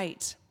made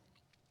right.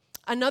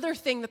 Another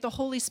thing that the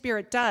Holy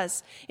Spirit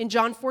does in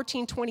John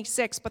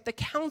 14:26, but the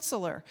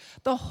Counselor,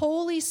 the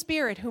Holy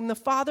Spirit, whom the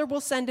Father will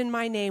send in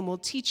my name, will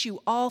teach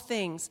you all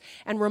things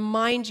and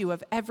remind you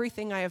of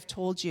everything I have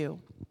told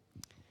you.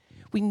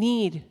 We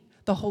need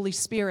the Holy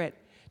Spirit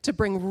to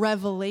bring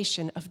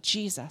revelation of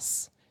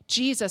Jesus.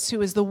 Jesus,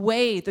 who is the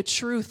way, the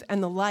truth,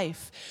 and the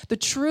life, the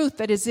truth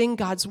that is in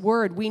God's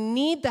word. We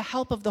need the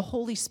help of the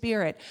Holy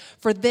Spirit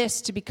for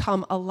this to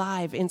become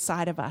alive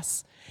inside of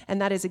us.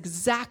 And that is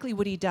exactly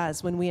what he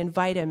does when we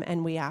invite him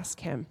and we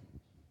ask him.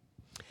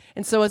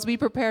 And so as we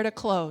prepare to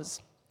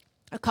close,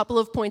 a couple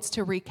of points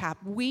to recap.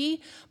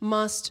 We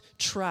must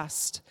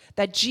trust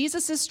that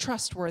Jesus is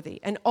trustworthy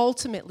and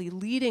ultimately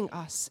leading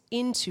us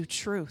into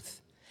truth.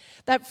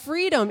 That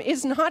freedom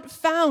is not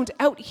found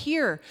out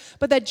here,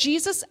 but that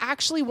Jesus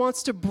actually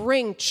wants to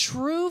bring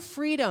true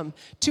freedom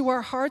to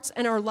our hearts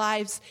and our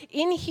lives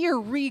in here,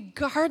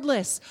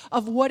 regardless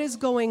of what is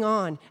going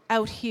on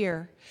out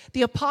here.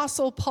 The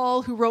Apostle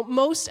Paul, who wrote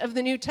most of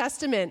the New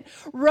Testament,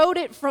 wrote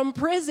it from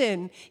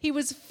prison. He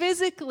was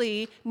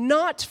physically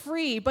not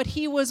free, but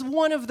he was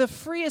one of the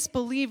freest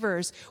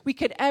believers we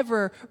could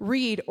ever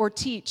read or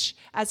teach,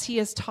 as he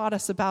has taught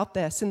us about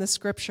this in the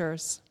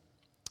scriptures.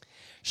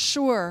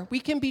 Sure, we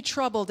can be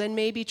troubled and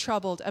may be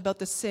troubled about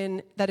the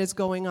sin that is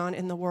going on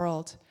in the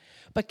world,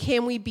 but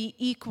can we be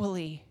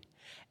equally,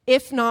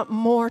 if not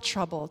more,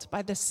 troubled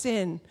by the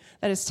sin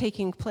that is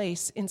taking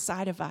place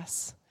inside of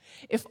us?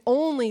 If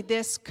only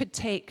this could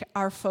take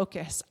our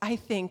focus, I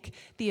think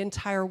the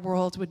entire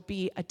world would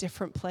be a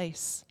different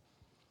place.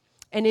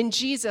 And in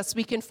Jesus,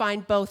 we can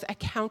find both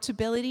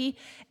accountability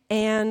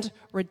and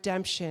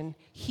redemption.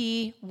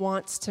 He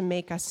wants to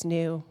make us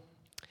new.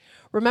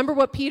 Remember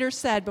what Peter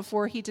said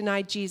before he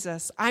denied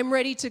Jesus. I'm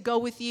ready to go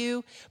with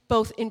you,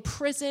 both in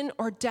prison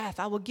or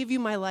death. I will give you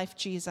my life,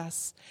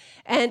 Jesus.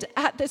 And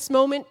at this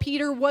moment,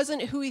 Peter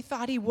wasn't who he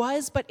thought he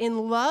was, but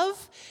in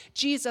love,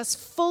 Jesus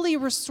fully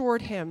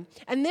restored him.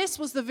 And this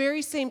was the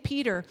very same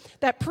Peter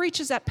that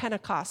preaches at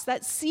Pentecost,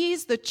 that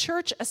sees the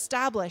church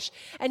established,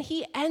 and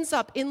he ends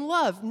up in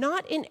love,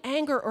 not in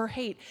anger or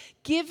hate,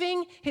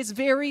 giving his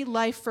very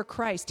life for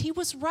Christ. He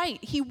was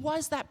right. He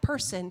was that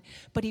person,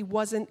 but he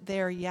wasn't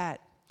there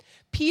yet.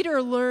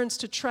 Peter learns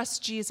to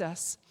trust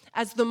Jesus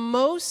as the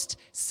most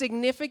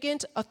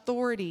significant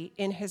authority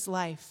in his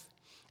life.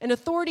 And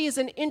authority is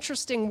an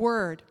interesting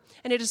word,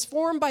 and it is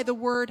formed by the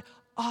word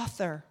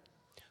author.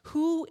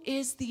 Who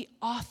is the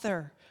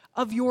author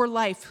of your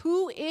life?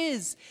 Who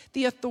is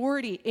the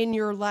authority in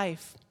your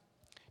life?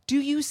 Do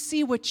you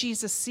see what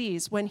Jesus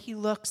sees when he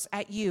looks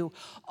at you?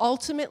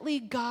 Ultimately,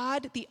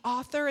 God, the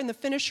author and the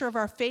finisher of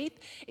our faith,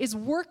 is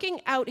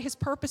working out his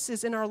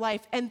purposes in our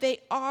life, and they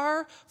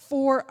are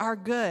for our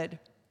good.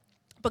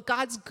 But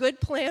God's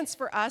good plans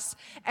for us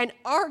and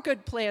our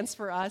good plans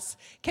for us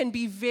can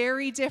be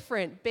very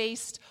different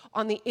based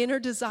on the inner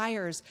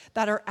desires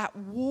that are at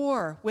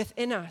war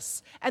within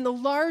us and the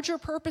larger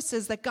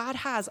purposes that God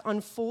has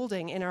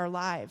unfolding in our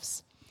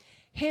lives.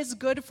 His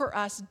good for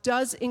us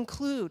does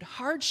include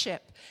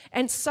hardship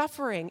and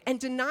suffering and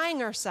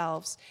denying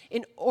ourselves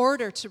in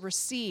order to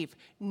receive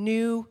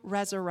new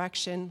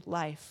resurrection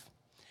life.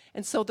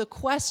 And so the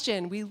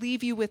question we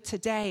leave you with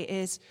today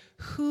is,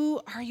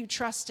 who are you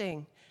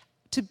trusting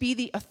to be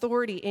the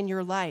authority in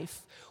your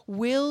life?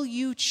 Will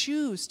you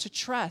choose to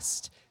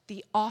trust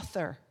the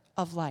author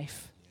of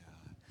life?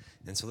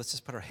 Yeah. And so let's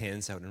just put our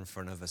hands out in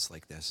front of us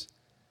like this.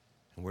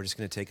 And we're just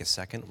going to take a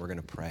second. We're going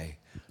to pray.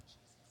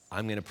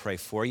 I'm going to pray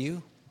for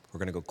you. We're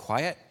going to go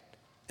quiet.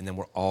 And then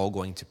we're all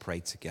going to pray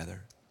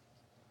together.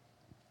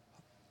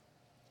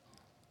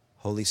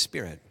 Holy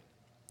Spirit,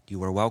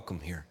 you are welcome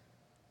here.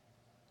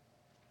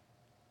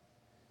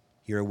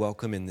 You are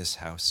welcome in this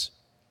house.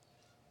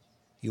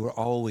 You are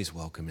always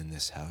welcome in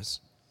this house.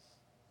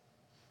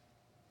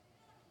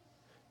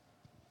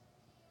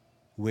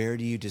 Where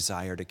do you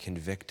desire to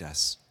convict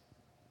us?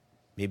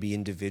 Maybe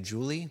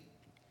individually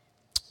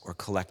or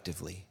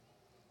collectively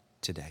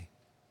today.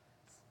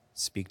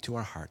 Speak to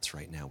our hearts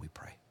right now, we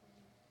pray.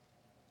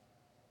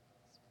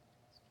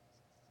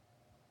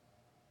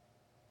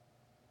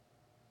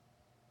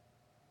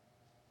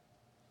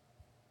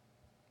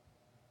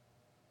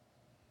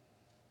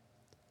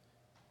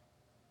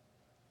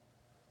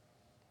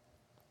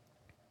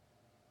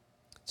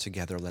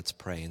 Together, let's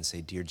pray and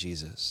say, Dear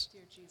Jesus,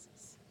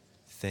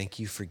 thank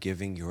you for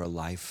giving your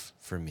life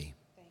for me.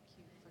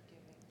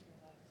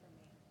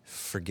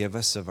 Forgive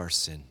us of our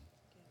sin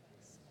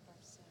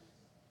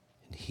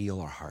and heal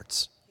our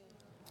hearts.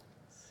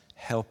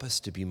 Help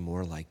us to be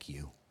more like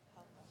you.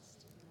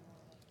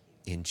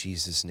 In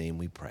Jesus' name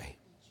we pray.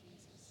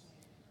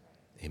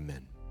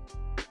 Amen.